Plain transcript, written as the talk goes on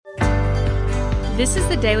This is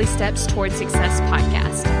the Daily Steps Toward Success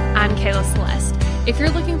podcast. I'm Kayla Celeste. If you're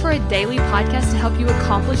looking for a daily podcast to help you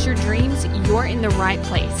accomplish your dreams, you're in the right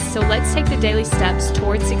place. So let's take the daily steps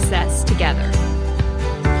toward success together.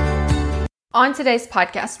 On today's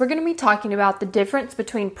podcast, we're going to be talking about the difference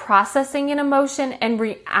between processing an emotion and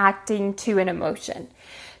reacting to an emotion.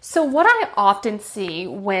 So what I often see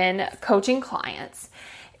when coaching clients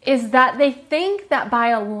is that they think that by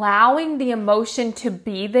allowing the emotion to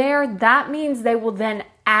be there, that means they will then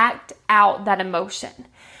act out that emotion.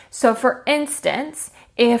 So for instance,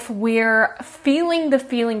 if we're feeling the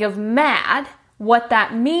feeling of mad, what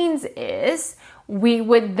that means is we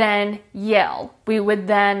would then yell, we would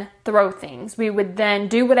then throw things, we would then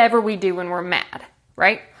do whatever we do when we're mad,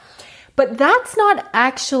 right? But that's not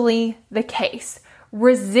actually the case.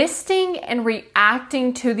 Resisting and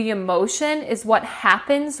reacting to the emotion is what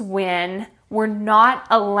happens when we're not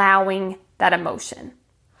allowing that emotion.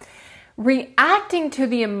 Reacting to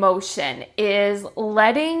the emotion is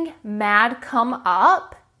letting mad come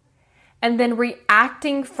up and then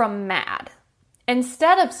reacting from mad.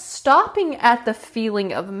 Instead of stopping at the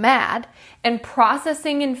feeling of mad and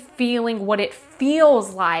processing and feeling what it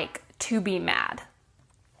feels like to be mad.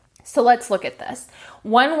 So let's look at this.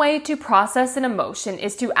 One way to process an emotion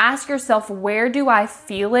is to ask yourself, where do I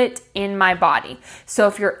feel it in my body? So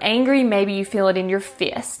if you're angry, maybe you feel it in your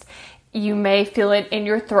fist. You may feel it in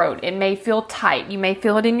your throat. It may feel tight. You may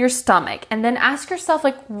feel it in your stomach. And then ask yourself,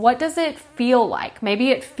 what does it feel like?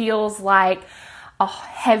 Maybe it feels like a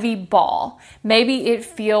heavy ball. Maybe it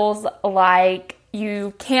feels like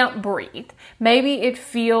you can't breathe. Maybe it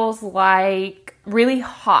feels like really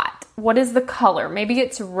hot. What is the color? Maybe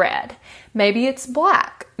it's red. Maybe it's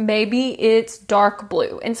black. Maybe it's dark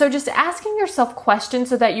blue. And so just asking yourself questions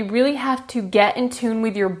so that you really have to get in tune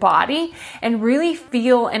with your body and really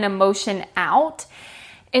feel an emotion out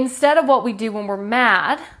instead of what we do when we're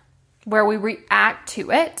mad, where we react to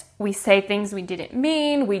it. We say things we didn't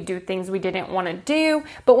mean, we do things we didn't want to do.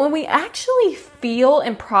 But when we actually feel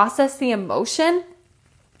and process the emotion,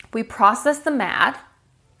 we process the mad,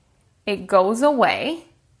 it goes away,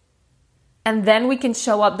 and then we can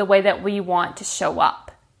show up the way that we want to show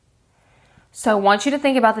up. So I want you to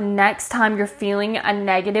think about the next time you're feeling a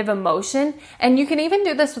negative emotion, and you can even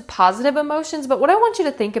do this with positive emotions, but what I want you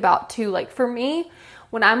to think about too, like for me,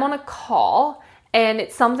 when I'm on a call and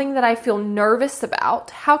it's something that I feel nervous about,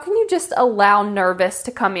 how can you just allow nervous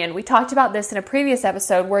to come in? We talked about this in a previous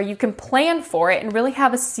episode where you can plan for it and really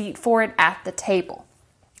have a seat for it at the table.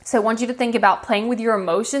 So I want you to think about playing with your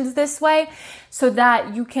emotions this way so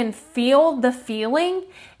that you can feel the feeling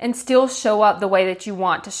and still show up the way that you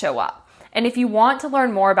want to show up. And if you want to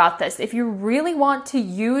learn more about this, if you really want to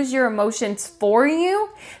use your emotions for you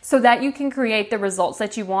so that you can create the results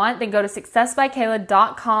that you want, then go to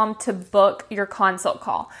successbykayla.com to book your consult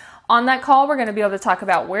call. On that call, we're going to be able to talk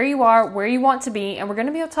about where you are, where you want to be, and we're going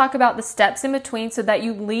to be able to talk about the steps in between so that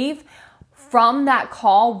you leave from that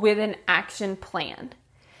call with an action plan.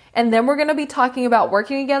 And then we're going to be talking about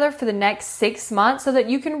working together for the next 6 months so that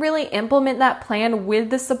you can really implement that plan with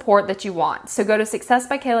the support that you want. So go to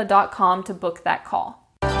successbykayla.com to book that call.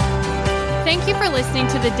 Thank you for listening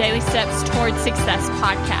to the Daily Steps Toward Success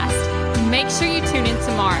podcast. Make sure you tune in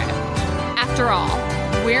tomorrow. After all,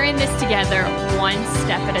 we're in this together, one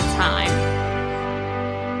step at a time.